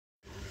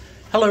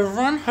Hello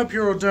everyone, hope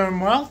you're all doing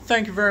well.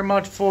 Thank you very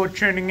much for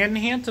tuning in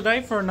here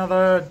today for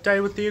another day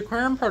with the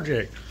Aquarium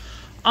project.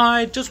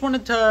 I just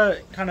wanted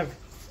to kind of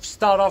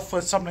start off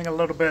with something a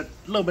little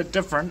bit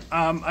different.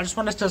 I just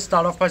wanted to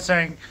start off by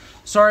saying,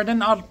 sorry I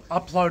didn't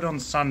upload on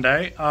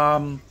Sunday.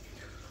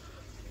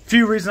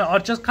 Few reasons,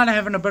 I'm just kind of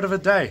having a bit of a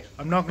day,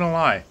 I'm not gonna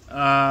lie.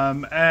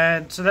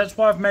 And so that's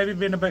why I've maybe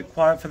been a bit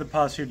quiet for the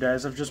past few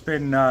days. I've just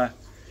been,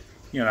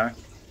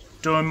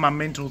 doing my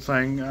mental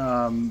thing,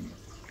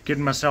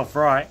 getting myself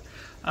right.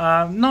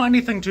 Not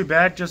anything too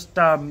bad, just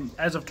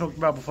as I've talked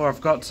about before, I've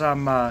got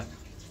some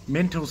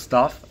mental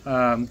stuff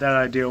that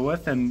I deal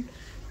with and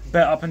a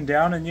bit up and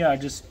down, and yeah, I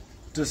just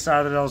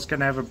decided I was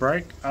going to have a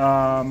break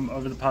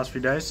over the past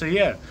few days, so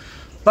yeah.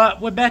 But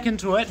we're back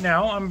into it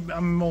now.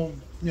 I'm all,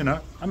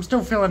 I'm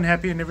still feeling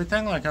happy and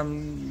everything, like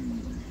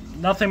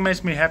nothing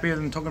makes me happier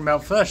than talking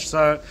about fish,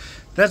 so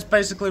that's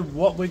basically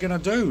what we're going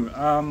to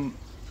do.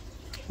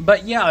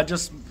 But yeah, I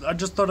just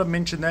thought I'd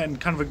mention that and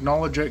kind of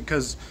acknowledge it,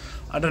 because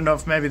I don't know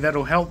if maybe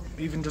that'll help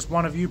even just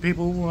one of you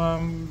people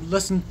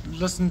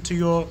listen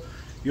to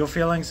your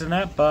feelings and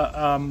that. But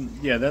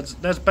yeah,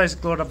 that's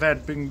basically what I've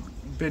had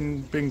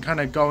been kind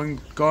of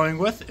going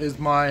with, is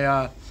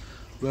my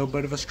little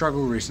bit of a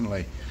struggle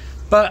recently.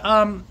 But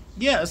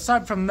yeah,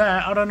 aside from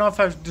that, I don't know if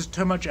there's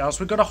too much else.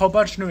 We've got a whole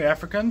bunch of new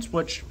Africans,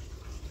 which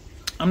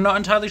I'm not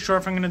entirely sure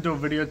if I'm going to do a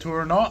video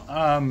tour or not.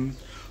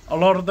 A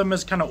lot of them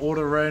is kind of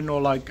order in,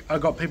 or like I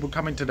got people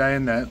coming today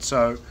and that,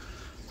 so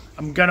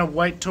I'm gonna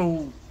wait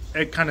till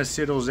it kind of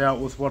settles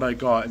out with what I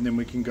got, and then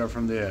we can go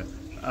from there.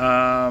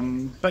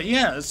 But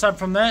yeah, aside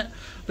from that,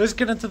 let's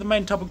get into the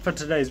main topic for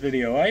today's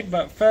video, eh?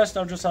 But first,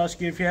 I'll just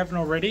ask you, if you haven't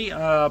already,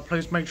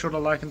 please make sure to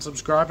like and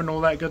subscribe and all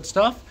that good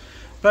stuff.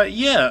 But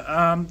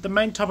yeah, the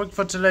main topic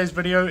for today's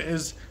video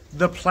is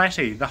the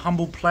platy, the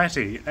humble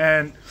platy,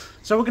 and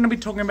so we're going to be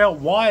talking about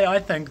why I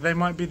think they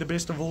might be the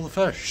best of all the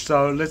fish.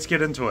 So let's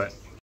get into it.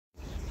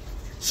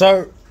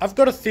 So I've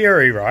got a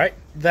theory, right,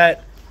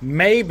 that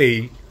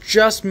maybe,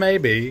 just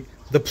maybe,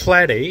 the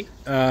platy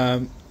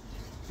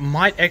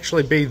might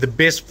actually be the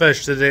best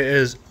fish that there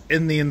is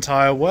in the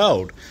entire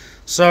world.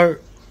 So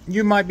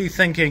you might be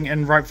thinking,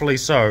 and rightfully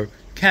so,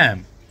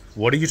 Cam,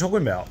 what are you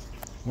talking about?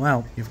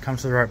 Well, you've come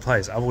to the right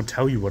place. I will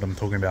tell you what I'm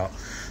talking about.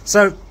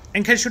 So,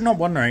 in case you're not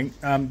wondering,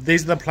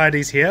 these are the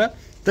platies here.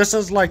 This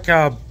is like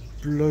a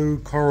blue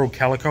coral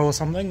calico or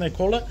something, they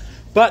call it.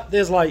 But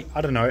there's like,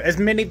 I don't know, as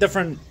many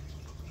different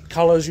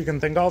colors you can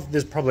think of.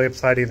 There's probably a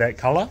platy that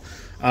color.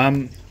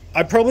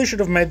 I probably should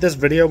have made this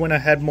video when I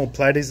had more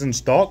platies in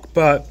stock,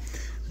 but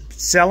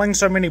selling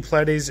so many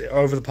platies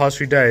over the past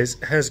few days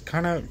has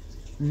kind of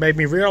made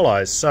me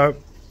realize. So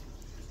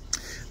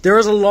there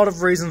is a lot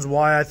of reasons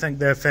why I think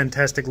they're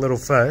fantastic little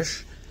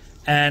fish,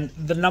 and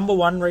the number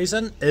one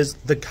reason is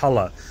the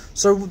color.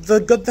 So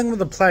the good thing with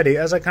the platy,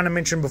 as I kind of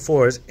mentioned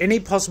before, is any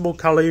possible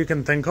color you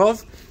can think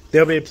of,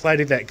 there'll be a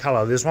platy that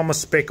color. There's one with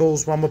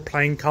speckles, one with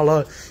plain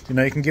color,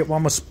 you can get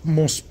one with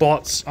more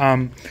spots,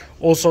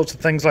 all sorts of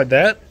things like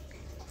that.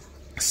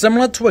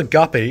 Similar to a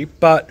guppy,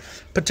 but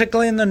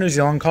particularly in the New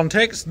Zealand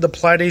context, the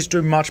platies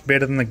do much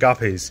better than the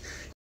guppies.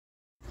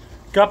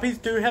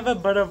 Guppies do have a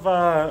bit of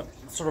a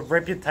sort of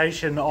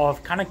reputation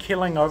of kind of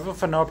killing over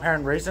for no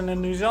apparent reason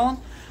in New Zealand,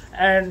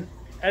 and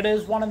it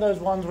is one of those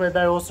ones where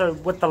they also,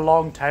 with the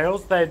long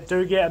tails, they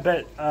do get a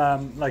bit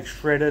like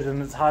shredded,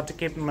 and it's hard to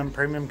keep them in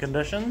premium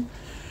condition.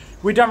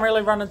 We don't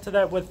really run into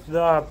that with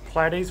the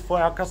platies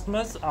for our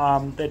customers.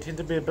 They tend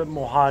to be a bit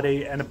more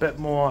hardy and a bit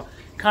more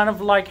kind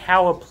of like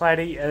how a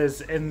platy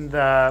is in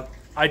the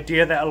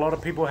idea that a lot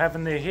of people have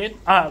in their head.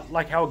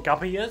 Like how a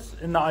guppy is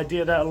in the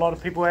idea that a lot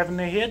of people have in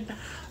their head.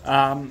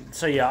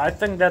 So yeah, I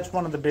think that's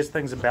one of the best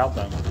things about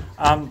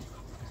them.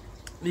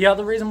 The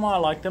other reason why I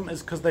like them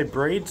is because they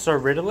breed so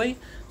readily.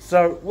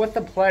 So with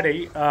the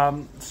platy,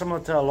 similar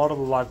to a lot of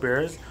the live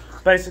bearers,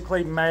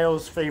 basically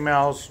males,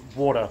 females,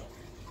 water,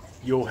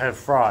 you'll have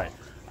fry.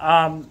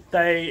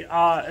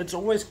 It's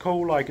always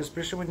cool, like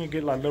especially when you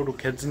get like little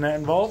kids and that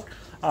involved,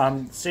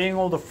 seeing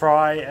all the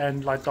fry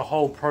and like the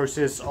whole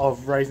process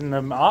of raising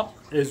them up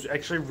is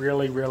actually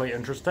really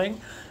interesting,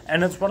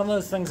 and it's one of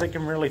those things that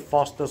can really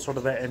foster sort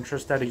of that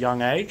interest at a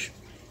young age.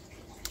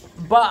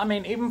 But I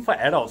mean, even for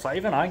adults, like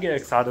even I get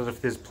excited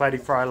if there's platy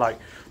fry like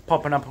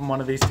popping up in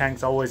one of these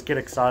tanks. I always get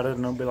excited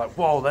and I'll be like,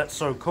 whoa, that's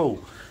so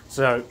cool.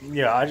 So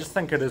yeah, I just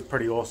think it is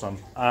pretty awesome.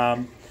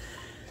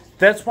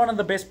 That's one of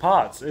the best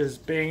parts, is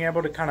being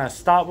able to kind of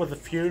start with a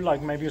few,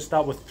 like maybe you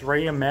start with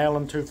 3, a male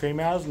and 2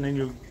 females, and then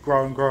you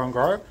grow and grow and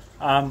grow.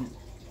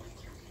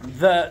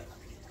 The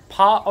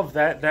part of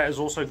that is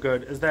also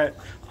good is that,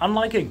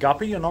 unlike a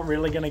guppy, you're not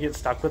really going to get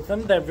stuck with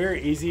them. They're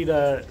very easy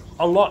to,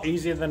 a lot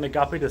easier than a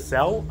guppy to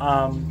sell,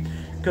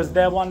 because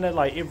they're one that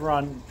like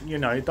everyone, you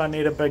don't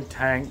need a big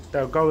tank.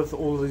 They'll go with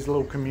all these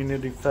little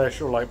community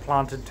fish, or like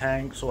planted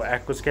tanks or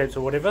aquascapes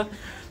or whatever.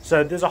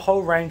 So there's a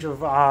whole range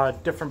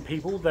of different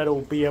people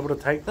that'll be able to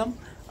take them.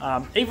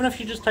 Even if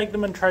you just take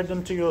them and trade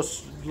them to your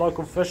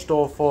local fish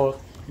store for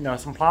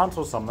some plants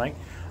or something.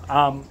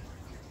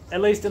 At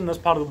least in this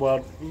part of the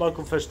world,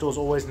 local fish stores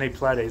always need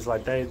platies.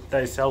 Like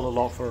they sell a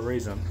lot for a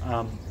reason.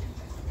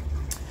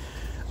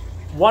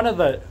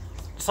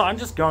 So I'm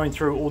just going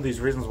through all these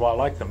reasons why I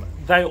like them.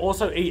 They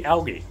also eat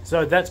algae,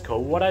 so that's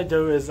cool. What I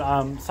do is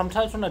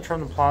sometimes when I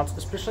trim the plants,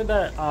 especially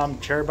the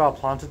cherry bar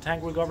planter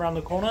tank we got around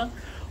the corner,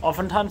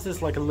 oftentimes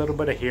there's like a little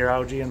bit of hair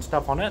algae and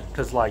stuff on it,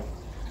 because like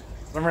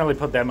I don't really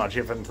put that much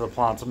effort into the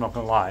plants, I'm not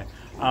gonna lie.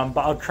 But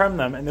I'll trim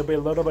them and there'll be a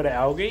little bit of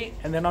algae,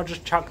 and then I'll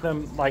just chuck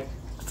them like,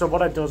 so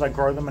what I do is I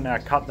grow them and then I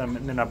cut them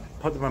and then I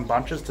put them in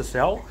bunches to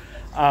sell.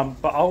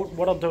 But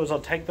what I'll do is I'll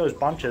take those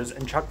bunches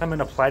and chuck them in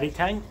a platy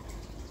tank.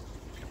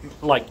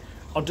 Like,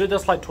 I'll do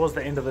this like towards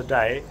the end of the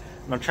day,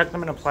 and I'll chuck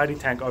them in a platy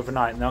tank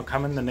overnight, and they'll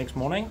come in the next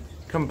morning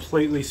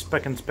completely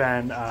spick and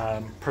span,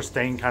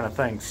 pristine kind of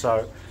thing.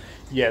 So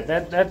yeah,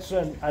 that's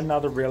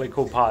another really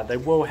cool part. They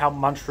will help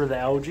munch through the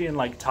algae and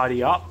like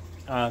tidy up.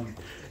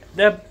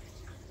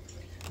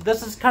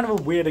 This is kind of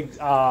a weird,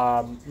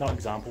 not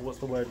example, what's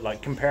the word,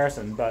 like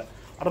comparison, but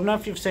I don't know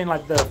if you've seen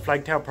like the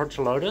flagtail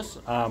procholotus,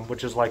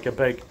 which is like a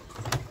big,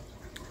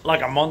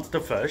 like a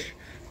monster fish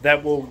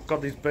that will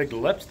got these big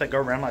lips that go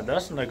around like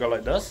this, and they go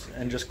like this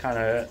and just kind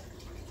of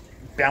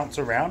bounce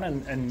around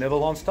and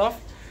nibble on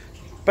stuff.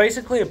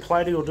 Basically a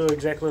platy will do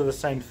exactly the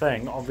same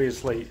thing,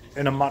 obviously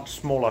in a much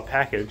smaller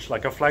package.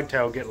 Like a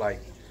flagtail will get like,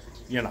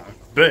 you know,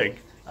 big,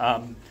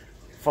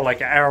 for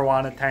like an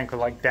arowana tank or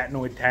like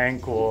datnoid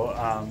tank or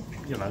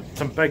you know,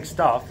 some big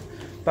stuff.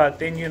 But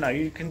then, you know,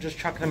 you can just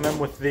chuck them in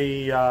with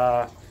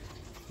the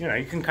you know,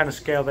 you can kind of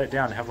scale that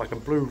down, have like a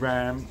blue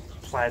ram,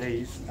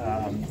 Platys,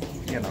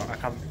 you know, I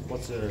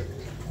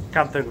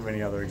can't think of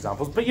any other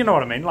examples, but you know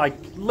what I mean, like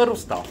little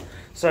stuff.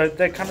 So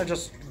they kind of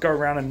just go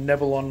around and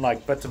nibble on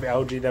like bits of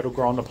algae that'll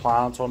grow on the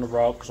plants, on the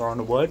rocks, or on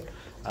the wood.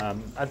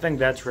 I think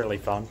that's really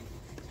fun.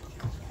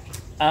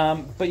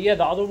 But yeah,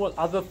 the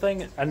other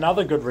thing,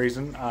 another good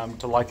reason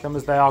to like them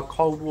is they are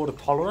cold water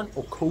tolerant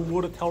or cool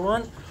water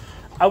tolerant.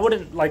 I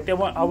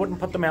wouldn't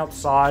put them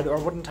outside, or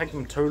I wouldn't take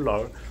them too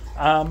low.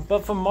 But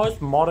for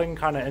most modern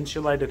kind of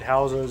insulated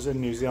houses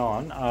in New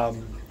Zealand,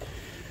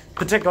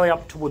 particularly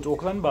up towards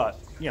Auckland, but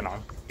you know,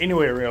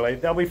 anywhere really,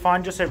 they'll be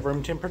fine just at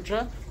room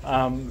temperature.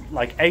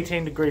 Like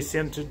 18 degrees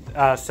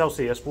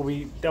Celsius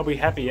they'll be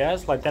happy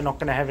as, like they're not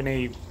going to have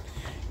any,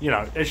 you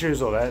know,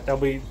 issues or that.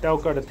 They'll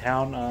go to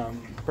town,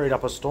 breed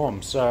up a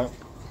storm. So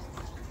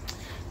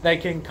they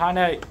can kind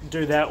of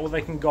do that, or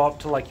they can go up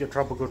to like your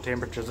tropical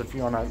temperatures if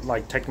you want to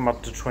like take them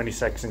up to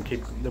 26 and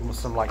keep them with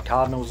some like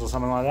cardinals or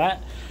something like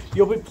that.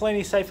 You'll be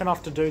plenty safe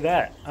enough to do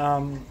that.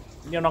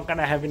 You're not going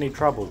to have any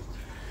trouble.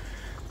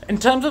 In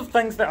terms of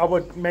things that I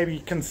would maybe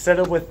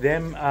consider with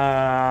them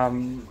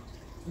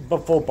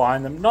before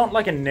buying them, not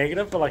like a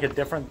negative but like a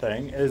different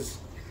thing, is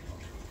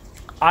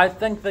I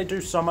think they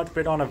do so much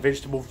better on a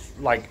vegetable,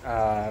 like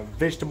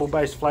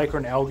vegetable-based flake or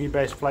an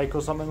algae-based flake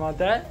or something like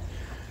that.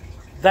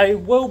 They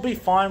will be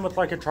fine with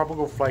like a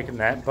tropical flake and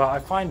that, but I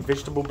find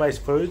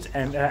vegetable-based foods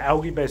and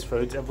algae-based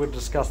foods, as we've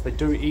discussed, they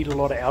do eat a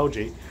lot of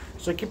algae.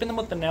 So keeping them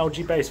with an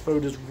algae-based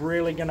food is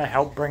really going to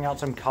help bring out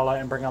some colour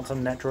and bring out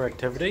some natural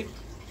activity.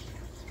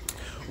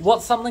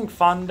 What's something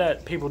fun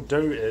that people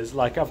do is,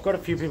 like, I've got a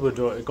few people who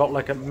do it. Got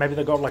like maybe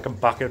they got like a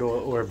bucket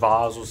or a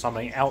vase or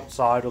something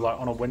outside, or like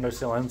on a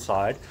windowsill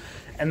inside,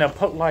 and they'll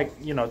put like,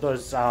 you know,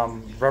 those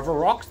river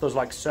rocks, those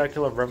like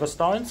circular river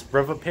stones,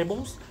 river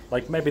pebbles,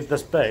 like maybe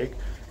this big,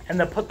 and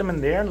they'll put them in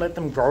there and let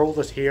them grow all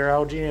this hair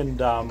algae and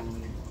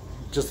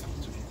just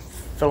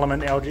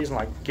filament algae and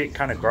like get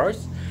kind of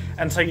gross.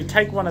 And so you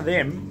take one of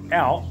them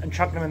out and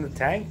chuck them in the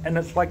tank, and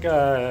it's like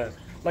a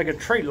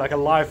treat, like a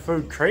live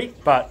food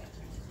treat, but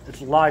it's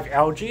live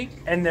algae,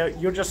 and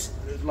you'll just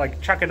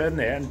like chuck it in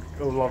there and it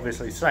will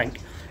obviously sink,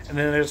 and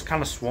then they just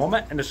kind of swarm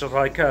it, and it's just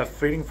like a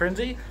feeding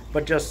frenzy,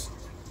 but just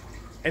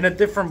in a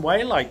different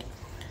way. Like,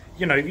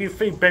 you know, you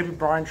feed baby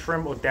brine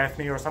shrimp or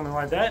Daphne or something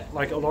like that,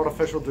 like a lot of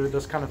fish will do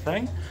this kind of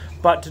thing,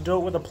 but to do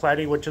it with a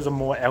platy, which is a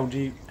more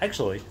algae,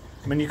 actually,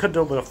 I mean, you could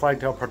do it with a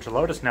flagtail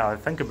procholotus now I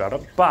think about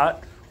it,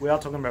 but we are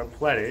talking about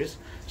platies.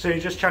 So you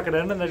just chuck it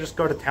in and they just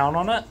go to town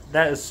on it.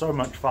 That is so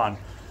much fun.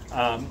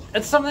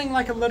 It's something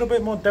like a little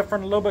bit more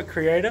different, a little bit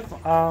creative.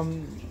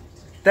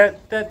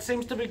 That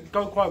seems to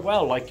go quite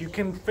well. Like, you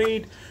can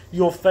feed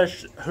your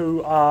fish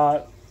who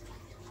are,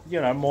 you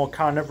know, more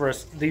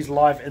carnivorous, these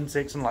live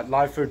insects and like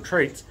live food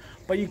treats,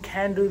 but you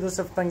can do this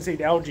if things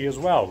eat algae as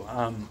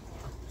well.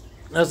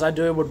 This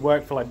idea would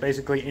work for like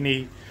basically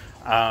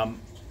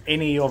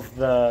any of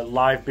the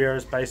live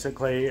bearers,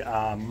 basically.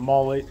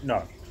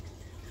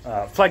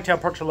 Flagtail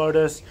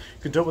procholotus,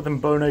 you could do it with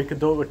Mbuna, you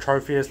could do it with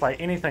Tropheus, like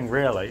anything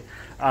really,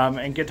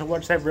 and get to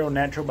watch that real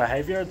natural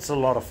behavior. It's a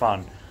lot of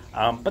fun.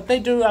 But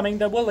they do, I mean,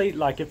 they will eat,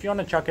 like if you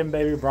want to chuck in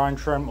baby brine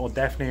shrimp or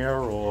Daphne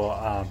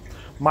or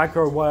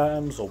micro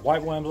worms or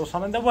white worms or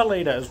something, they will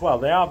eat it as well.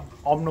 They are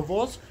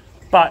omnivores,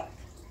 but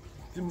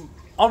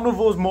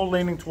omnivores more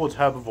leaning towards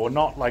herbivore,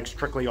 not like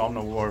strictly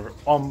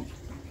omnivore,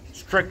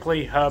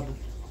 strictly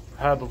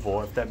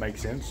herbivore, if that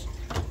makes sense.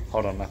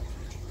 Hold on,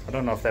 I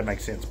don't know if that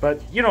makes sense,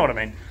 but you know what I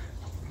mean.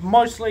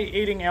 Mostly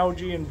eating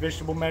algae and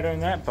vegetable matter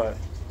and that, but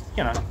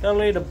you know,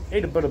 they'll eat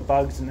a bit of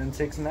bugs and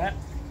insects and that.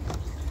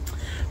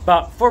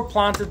 But for a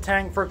planted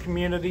tank, for a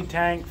community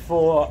tank,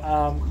 for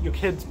your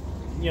kids'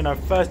 you know,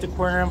 first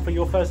aquarium for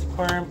your first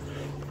aquarium,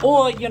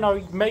 or, you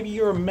know, maybe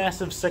you're a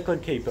massive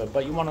cichlid keeper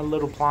but you want a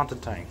little planter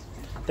tank.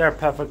 They're a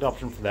perfect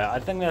option for that. I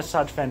think they're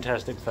such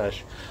fantastic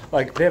fish.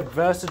 Like, their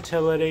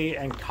versatility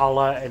and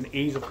color and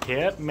ease of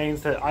care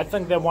means that I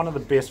think they're one of the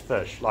best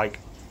fish. Like,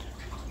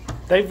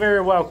 they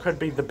very well could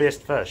be the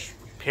best fish,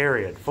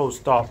 period, full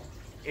stop,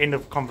 end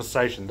of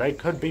conversation. They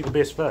could be the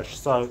best fish.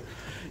 So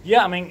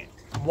yeah, I mean,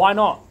 why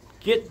not?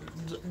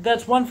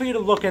 That's one for you to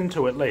look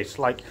into at least.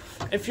 Like,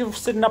 if you're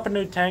setting up a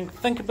new tank,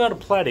 think about a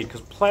platy,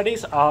 because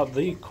platies are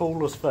the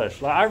coolest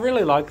fish. Like, I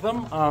really like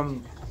them.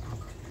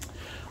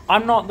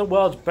 I'm not the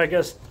world's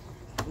biggest,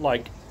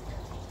 like,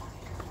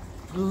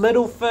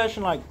 little fish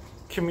and, like,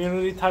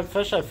 community type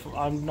fish.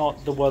 I'm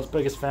not the world's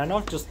biggest fan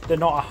of. Just, they're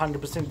not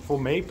 100% for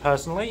me,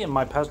 personally, in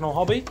my personal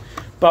hobby.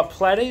 But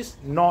platies,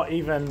 not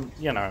even,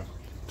 you know,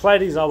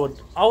 platies,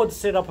 I would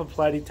set up a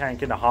platy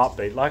tank in a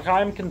heartbeat. Like,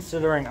 I'm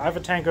considering, I have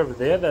a tank over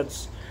there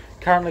that's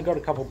currently got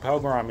a couple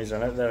pelgrimies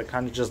in it that are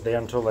kind of just there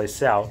until they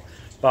sell.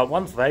 But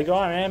once they go,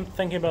 I am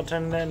thinking about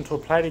turning that into a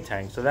platy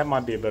tank, so that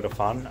might be a bit of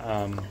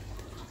fun.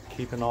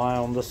 Keep an eye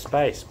on the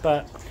space.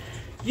 But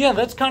yeah,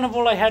 that's kind of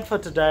all I had for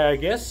today, I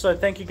guess. So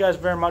thank you guys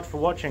very much for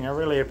watching. I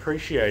really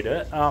appreciate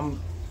it.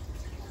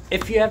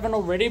 If you haven't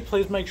already,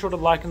 please make sure to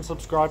like and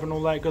subscribe and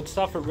all that good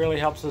stuff. It really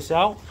helps us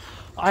out.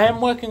 I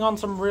am working on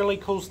some really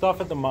cool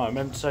stuff at the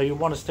moment, so you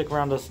want to stick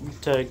around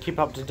to keep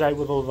up to date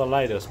with all the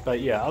latest.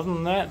 But yeah, other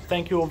than that,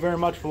 thank you all very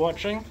much for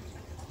watching.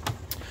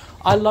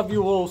 I love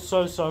you all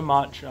so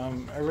much.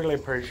 I really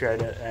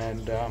appreciate it.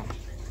 And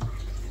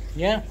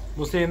yeah,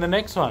 we'll see you in the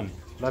next one.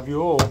 Love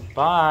you all.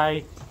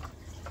 Bye.